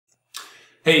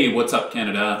Hey, what's up,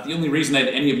 Canada? The only reason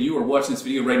that any of you are watching this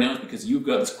video right now is because you've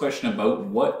got this question about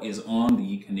what is on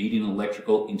the Canadian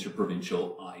Electrical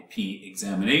Interprovincial IP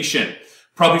Examination.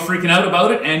 Probably freaking out about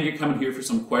it, and you're coming here for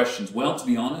some questions. Well, to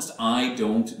be honest, I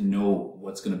don't know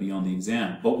what's going to be on the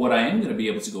exam, but what I am going to be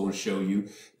able to go and show you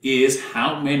is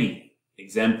how many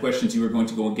exam questions you are going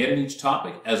to go and get in each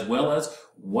topic, as well as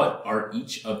what are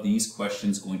each of these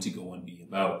questions going to go and be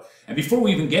about. And before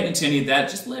we even get into any of that,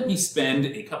 just let me spend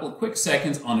a couple of quick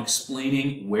seconds on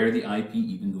explaining where the IP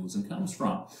even goes and comes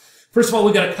from. First of all,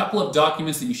 we've got a couple of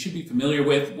documents that you should be familiar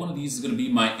with. One of these is going to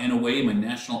be my NOA, my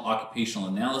National Occupational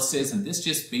Analysis, and this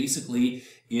just basically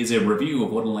is a review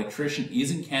of what an electrician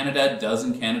is in Canada, does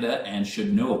in Canada, and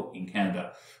should know in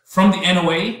Canada. From the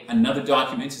NOA, another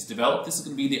document is developed. This is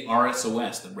going to be the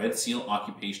RSOS, the Red Seal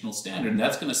Occupational Standard. And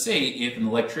that's going to say if an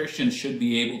electrician should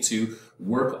be able to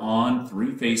work on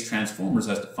three-phase transformers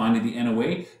as defined in the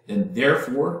NOA, then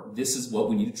therefore, this is what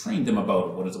we need to train them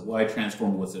about. What is a Y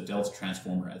transformer, what's a delta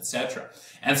transformer, etc.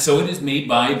 And so it is made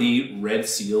by the Red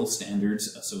Seal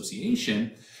Standards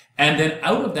Association. And then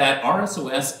out of that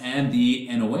RSOS and the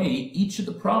NOA, each of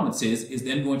the provinces is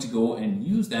then going to go and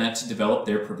use that to develop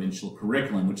their provincial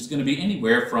curriculum, which is going to be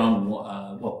anywhere from,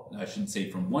 well, I shouldn't say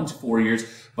from 1 to 4 years,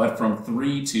 but from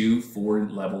 3 to 4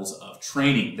 levels of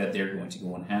training that they're going to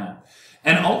go and have.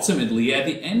 And ultimately, at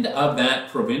the end of that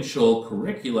provincial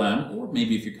curriculum, or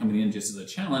maybe if you're coming in just as a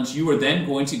challenge, you are then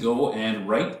going to go and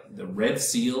write the Red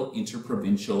Seal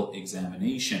Interprovincial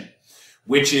Examination,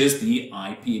 which is the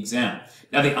IP exam.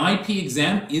 Now, the IP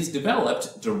exam is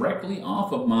developed directly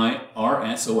off of my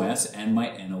RSOS and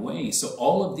my NOA. So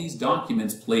all of these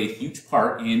documents play a huge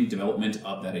part in development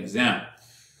of that exam.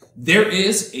 There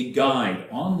is a guide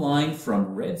online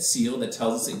from Red Seal that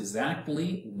tells us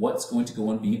exactly what's going to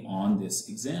go and be on this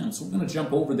exam. So we're going to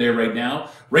jump over there right now.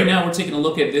 Right now, we're taking a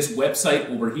look at this website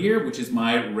over here, which is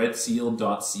my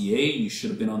redseal.ca. You should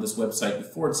have been on this website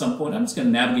before at some point. I'm just going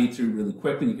to navigate through really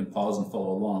quickly. You can pause and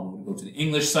follow along. We're going to go to the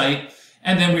English site,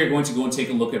 and then we're going to go and take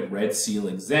a look at Red Seal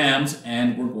exams,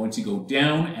 and we're going to go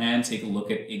down and take a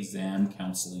look at exam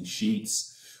counseling sheets.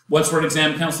 Once we're at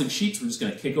exam counseling sheets, we're just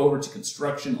going to kick over to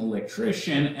construction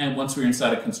electrician. And once we're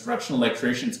inside a construction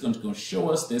electrician, it's going to go show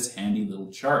us this handy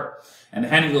little chart. And the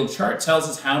handy little chart tells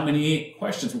us how many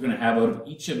questions we're going to have out of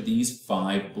each of these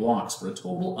 5 blocks for a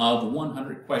total of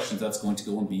 100 questions. That's going to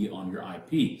go and be on your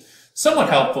IP. Somewhat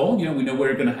helpful. You know, we know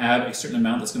we're going to have a certain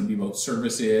amount that's going to be about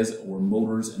services or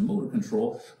motors and motor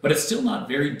control, but it's still not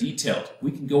very detailed.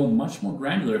 We can go much more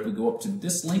granular if we go up to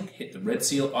this link, hit the Red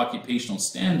Seal Occupational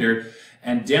Standard,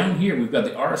 and down here we've got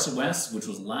the RSOS, which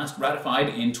was last ratified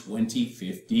in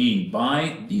 2015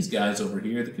 by these guys over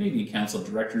here, the Canadian Council of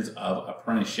Directors of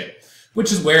Apprenticeship,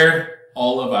 which is where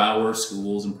all of our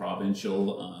schools and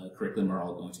provincial curriculum are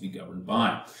all going to be governed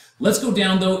by. Let's go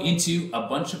down, though, into a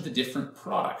bunch of the different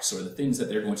products or the things that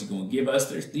they're going to go and give us.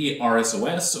 There's the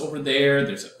RSOS over there.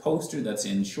 There's a poster that's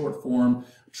in short form,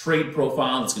 trade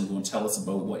profile that's going to go and tell us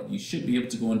about what you should be able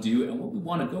to go and do. And what we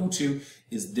want to go to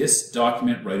is this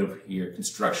document right over here,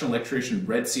 Construction Electrician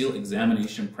Red Seal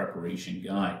Examination Preparation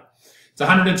Guide. It's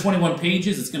 121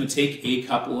 pages. It's going to take a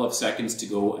couple of seconds to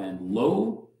go and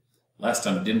load. Last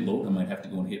time it didn't load, I might have to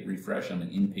go and hit refresh. I'm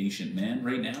an impatient man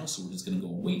right now, so we're just going to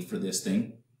go wait for this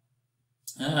thing.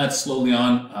 It's slowly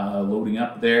on loading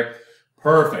up there.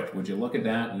 Perfect. Would you look at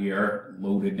that? We are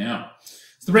loaded now.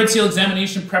 It's the Red Seal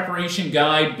Examination Preparation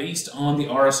Guide based on the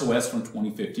RSOS from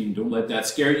 2015. Don't let that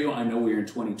scare you. I know we're in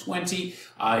 2020.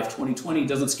 If 2020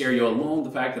 doesn't scare you alone, the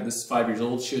fact that this is 5 years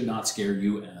old should not scare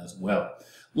you as well.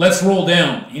 Let's roll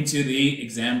down into the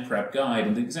exam prep guide.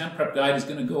 And the exam prep guide is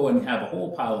going to go and have a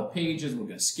whole pile of pages. We're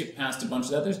going to skip past a bunch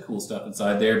of that. There's cool stuff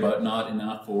inside there, but not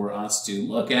enough for us to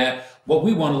look at. What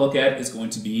we want to look at is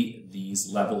going to be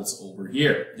these levels over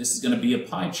here. This is going to be a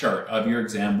pie chart of your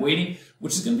exam weighting,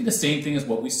 which is going to be the same thing as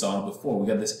what we saw before. We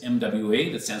got this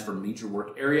MWA that stands for Major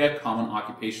Work Area, Common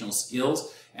Occupational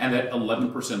Skills, and that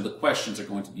 11% of the questions are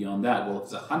going to be on that. Well, if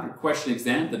it's a 100-question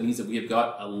exam, that means that we have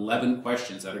got 11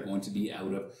 questions that are going to be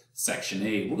out of Section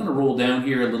A. We're going to roll down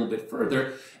here a little bit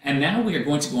further, and now we are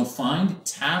going to go and find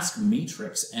task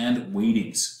matrix and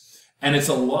weightings. And it's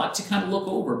a lot to kind of look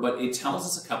over, but it tells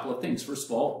us a couple of things. First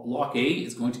of all, Block A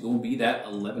is going to go and be that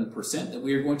 11% that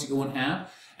we are going to go and have.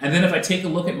 And then if I take a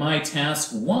look at my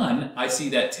Task 1, I see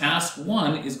that Task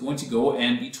 1 is going to go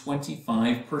and be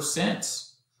 25%.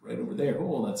 Right over there.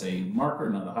 Oh, that's a marker,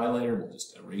 not a highlighter. We'll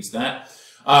just erase that.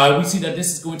 We see that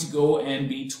this is going to go and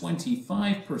be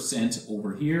 25%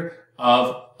 over here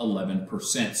of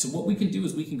 11%. So what we can do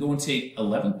is we can go and take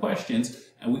 11 questions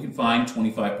and we can find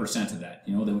 25% of that.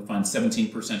 You know, then we find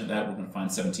 17% of that. We're going to find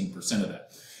 17% of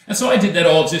that. And so I did that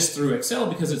all just through Excel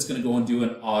because it's going to go and do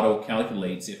an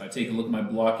auto-calculate. See, if I take a look at my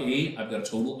block A, I've got a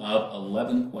total of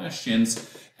 11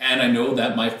 questions. And I know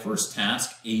that my first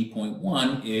task,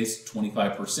 A.1, is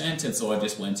 25%. And so I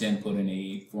just went in, put in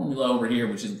a formula over here,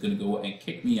 which is going to go and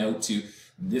kick me out to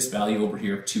this value over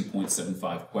here of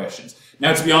 2.75 questions.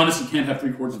 Now, to be honest, you can't have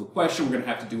 3/4 of a question. We're going to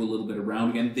have to do a little bit of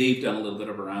rounding, and they've done a little bit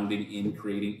of rounding in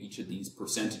creating each of these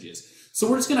percentages. So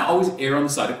we're just going to always err on the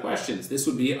side of questions. This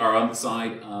would be on the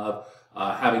side of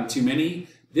having too many.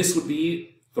 This would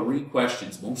be 3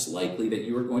 questions, most likely, that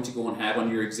you are going to go and have on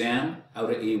your exam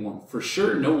out of A1. For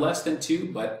sure, no less than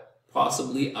 2, but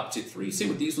possibly up to 3. Same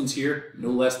with these ones here, no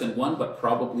less than 1, but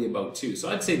probably about 2. So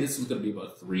I'd say this one's going to be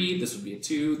about 3, this would be a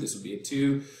 2, this would be a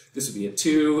 2, this would be a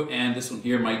 2, and this one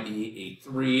here might be a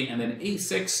 3, and then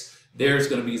A6, there's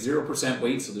going to be 0%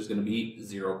 weight, so there's going to be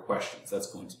 0 questions. That's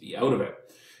going to be out of it.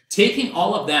 Taking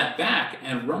all of that back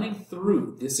and running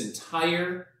through this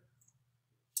entire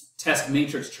test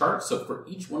matrix chart, so for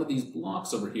each one of these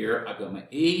blocks over here, I've got my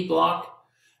A block,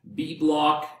 B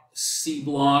block, C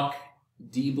block,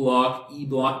 D block, E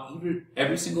block.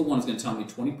 Every single one is going to tell me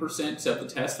 20% of the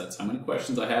test. That's how many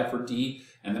questions I have for D,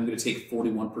 and I'm going to take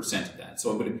 41% of that. So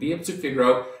I'm going to be able to figure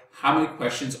out how many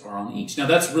questions are on each. Now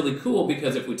that's really cool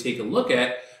because if we take a look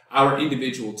at our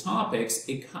individual topics,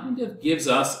 it kind of gives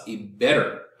us a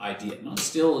better idea. Not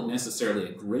still necessarily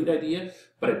a great idea,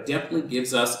 but it definitely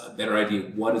gives us a better idea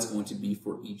of what is going to be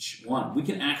for each one. We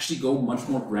can actually go much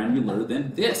more granular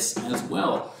than this as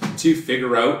well to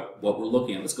figure out what we're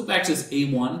looking at. Let's go back to this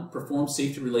A1, perform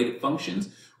safety-related functions.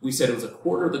 We said it was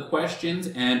 1/4 of the questions,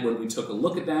 and when we took a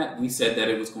look at that, we said that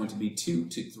it was going to be 2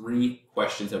 to 3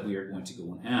 questions that we are going to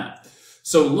go and have.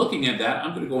 So looking at that,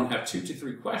 I'm going to go and have 2 to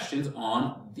 3 questions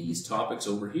on these topics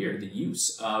over here. The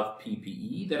use of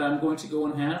PPE that I'm going to go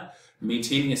and have,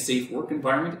 maintaining a safe work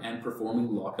environment, and performing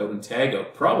lockout and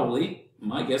tagout. Probably,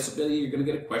 my guess would be you're going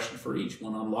to get a question for each.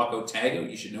 One on lockout, tagout,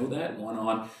 you should know that. One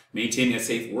on maintaining a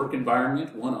safe work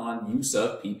environment. One on use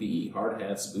of PPE, hard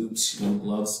hats, boots,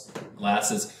 gloves,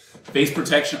 glasses, face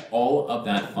protection, all of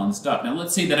that fun stuff. Now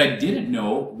let's say that I didn't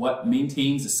know what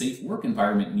maintains a safe work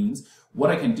environment means. What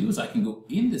I can do is I can go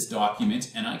in this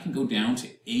document and I can go down to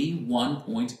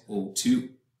A1.02.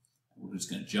 We're just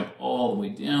going to jump all the way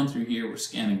down through here. We're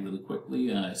scanning really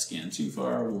quickly. I scanned too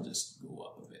far. We'll just go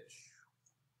up a bit.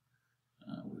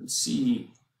 We're in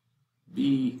C,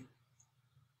 B,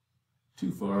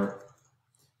 too far.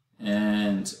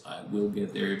 And I will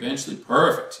get there eventually.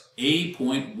 Perfect.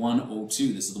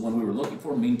 A.102. This is the one we were looking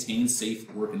for. Maintain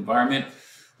safe work environment.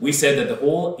 We said that the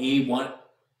whole A1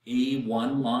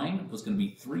 line was going to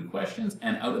be 3 questions,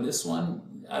 and out of this one,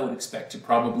 I would expect to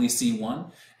probably see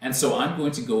 1. And so I'm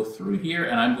going to go through here,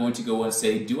 and I'm going to go and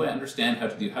say, do I understand how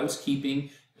to do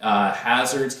housekeeping?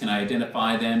 Hazards, can I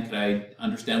identify them? Can I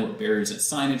understand what barriers and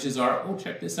signages are? Oh,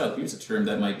 check this out. Here's a term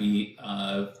that might be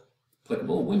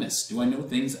applicable. WHMIS. Do I know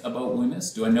things about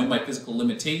WHMIS? Do I know my physical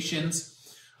limitations?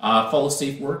 Follow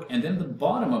safe work. And then at the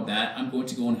bottom of that, I'm going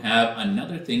to go and have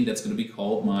another thing that's going to be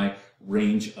called my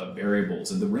range of variables.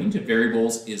 And the range of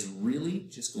variables is really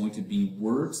just going to be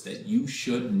words that you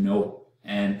should know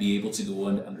and be able to go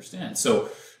and understand. So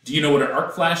do you know what an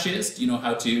arc flash is? Do you know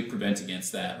how to prevent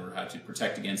against that or how to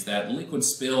protect against that? Liquid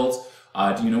spills.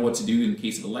 Do you know what to do in the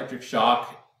case of electric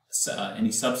shock?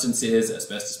 Any substances,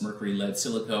 asbestos, mercury, lead,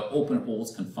 silica, open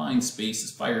holes, confined spaces,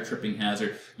 fire tripping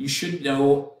hazard. You should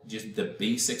know just the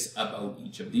basics about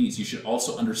each of these. You should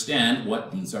also understand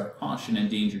what these are: caution,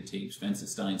 endangered tapes,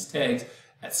 fences, signs, tags,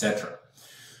 etc.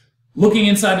 Looking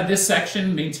inside of this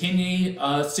section, maintaining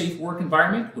a safe work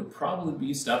environment would probably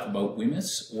be stuff about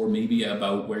WHMIS, or maybe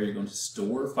about where you're going to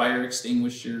store fire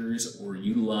extinguishers or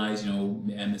utilize,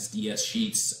 MSDS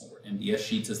sheets or MDS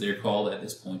sheets as they're called at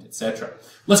this point, etc.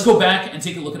 Let's go back and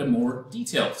take a look at a more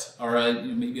detailed, or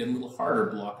maybe a little harder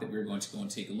block that we're going to go and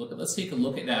take a look at. Let's take a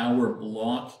look at our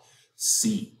block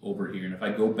C over here. And if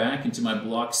I go back into my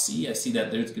block C, I see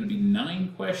that there's going to be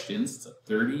 9 questions. It's a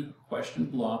 30-question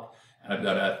block. And I've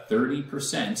got a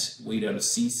 30% weight out of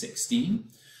C16,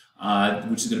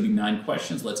 which is going to be 9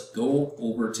 questions. Let's go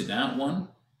over to that one.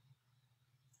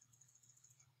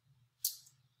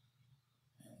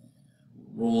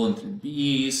 Rolling through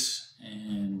B's,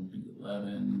 and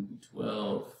B11,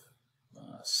 B12,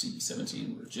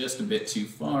 C17. We're just a bit too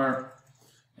far.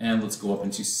 And let's go up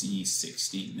into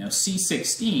C16. Now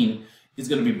C16 is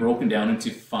going to be broken down into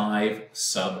 5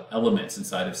 sub-elements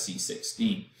inside of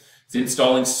C16. It's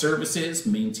installing services,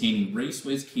 maintaining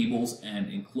raceways, cables, and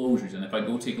enclosures. And if I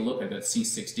go take a look, I've got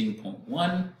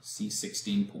C16.1,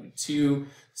 C16.2,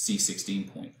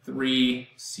 C16.3,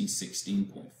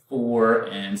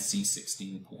 C16.4, and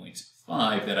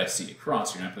C16.5 that I see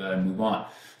across here. And after that, I move on.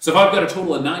 So if I've got a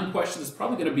total of 9 questions, it's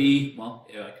probably going to be, well,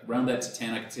 I could round that to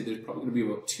 10. I could say there's probably going to be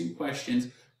about 2 questions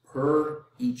per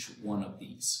each one of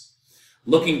these.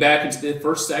 Looking back into the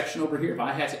first section over here, if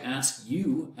I had to ask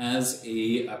you as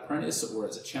an apprentice or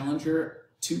as a challenger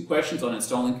 2 questions on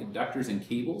installing conductors and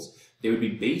cables, they would be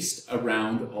based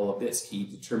around all of this. Can you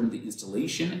determine the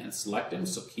installation and select them?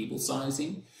 So cable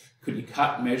sizing. Could you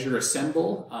cut, measure,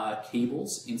 assemble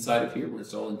cables inside of here? We're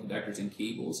installing conductors and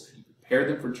cables. Could you prepare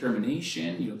them for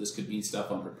termination? You know, this could be stuff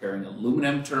on preparing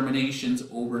aluminum terminations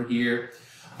over here.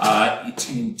 You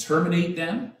can terminate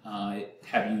them.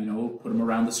 Have you, put them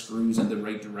around the screws in the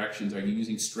right directions? Are you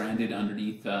using stranded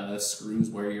underneath screws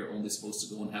where you're only supposed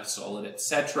to go and have solid,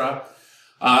 etc.?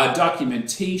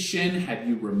 Documentation. Have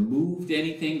you removed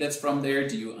anything that's from there?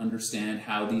 Do you understand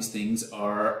how these things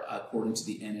are according to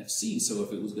the NFC? So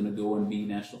if it was going to go and be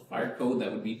National Fire Code,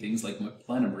 that would be things like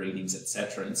plenum ratings,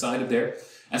 etc. inside of there.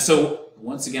 And so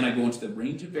once again, I go into the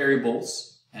range of variables.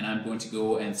 And I'm going to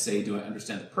go and say, do I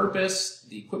understand the purpose,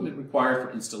 the equipment required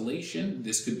for installation?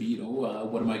 This could be,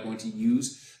 what am I going to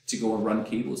use to go and run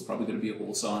cable? It's probably going to be a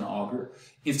hole saw and auger.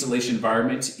 Installation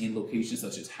environment in locations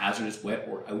such as hazardous, wet,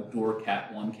 or outdoor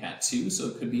Cat 1, Cat 2. So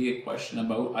it could be a question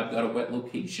about, I've got a wet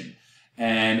location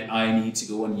and I need to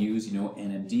go and use,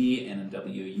 NMD,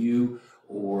 NMWU,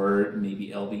 or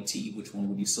maybe LVT. Which one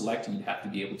would you select? And you'd have to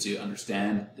be able to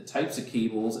understand the types of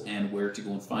cables and where to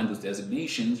go and find those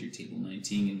designations, your Table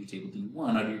 19 and your Table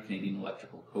D1 out of your Canadian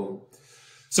Electrical Code.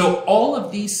 So all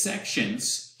of these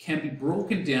sections can be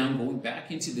broken down, going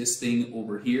back into this thing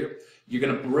over here. You're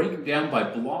going to break them down by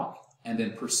block and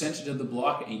then percentage of the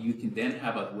block, and you can then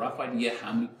have a rough idea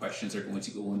how many questions are going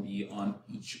to go and be on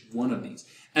each one of these.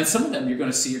 And some of them you're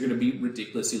going to see are going to be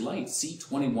ridiculously light.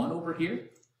 C21 over here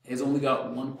has only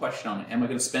got 1 question on it. Am I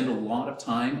going to spend a lot of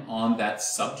time on that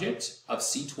subject of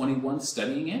C21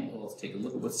 studying it? Well, let's take a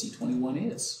look at what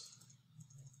C21 is.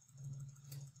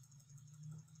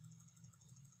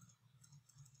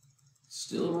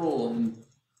 Still rolling.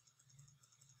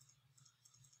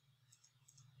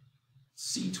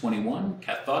 C21,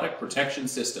 cathodic protection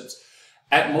systems.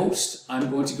 At most,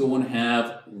 I'm going to go and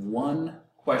have 1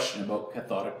 question about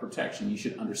cathodic protection. You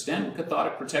should understand what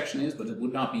cathodic protection is, but it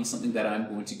would not be something that I'm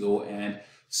going to go and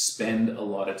spend a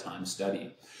lot of time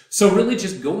studying. So really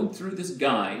just going through this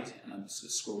guide, and I'm just going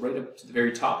to scroll right up to the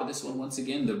very top of this one once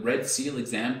again, the Red Seal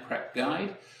Exam Prep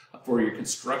Guide for your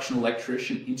Construction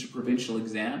Electrician Interprovincial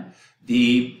Exam.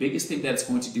 The biggest thing that it's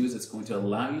going to do is it's going to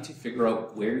allow you to figure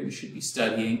out where you should be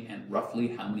studying and roughly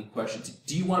how many questions.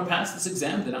 Do you want to pass this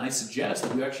exam? Then I suggest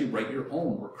that you actually write your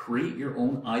own or create your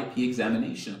own IP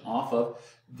examination off of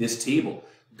this table.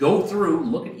 Go through,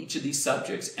 look at each of these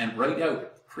subjects and write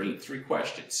out, create 3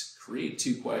 questions, create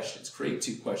 2 questions, create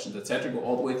 2 questions, etc. Go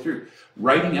all the way through.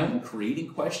 Writing out and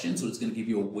creating questions, so it's going to give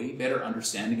you a way better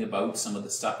understanding about some of the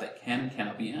stuff that can and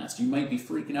cannot be asked. You might be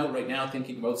freaking out right now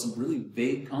thinking about some really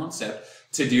vague concept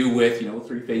to do with,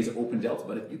 3-phase open delta,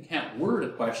 but if you can't word a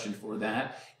question for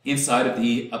that inside of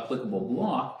the applicable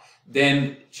block,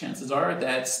 then chances are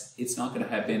that it's not going to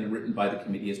have been written by the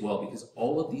committee as well, because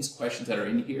all of these questions that are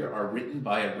in here are written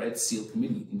by a Red Seal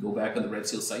committee. You can go back on the Red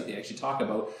Seal site. They actually talk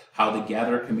about how they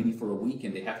gather a committee for a week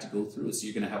and they have to go through it. So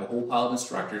you're going to have a whole pile of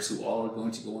instructors who all are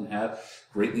going to go and have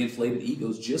greatly inflated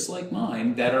egos, just like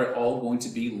mine, that are all going to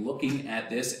be looking at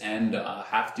this and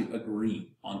have to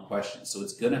agree on questions. So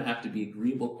it's going to have to be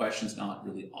agreeable questions, not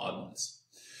really odd ones.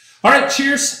 All right,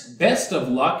 cheers. Best of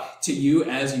luck to you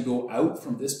as you go out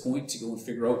from this point to go and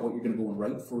figure out what you're going to go and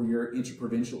write for your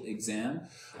interprovincial exam.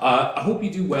 I hope you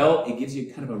do well. It gives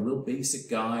you kind of a real basic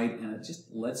guide, and it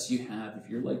just lets you have, if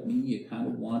you're like me, you kind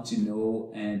of want to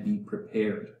know and be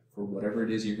prepared for whatever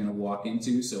it is you're going to walk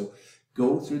into. So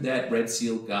go through that Red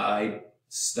Seal guide,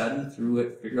 study through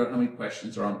it, figure out how many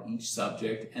questions are on each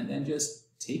subject, and then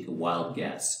just take a wild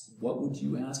guess. What would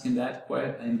you ask in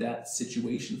that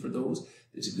situation for those?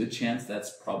 There's a good chance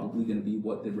that's probably going to be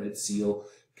what the Red Seal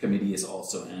Committee is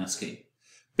also asking.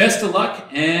 Best of luck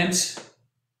and,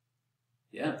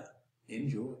 yeah,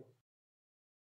 enjoy.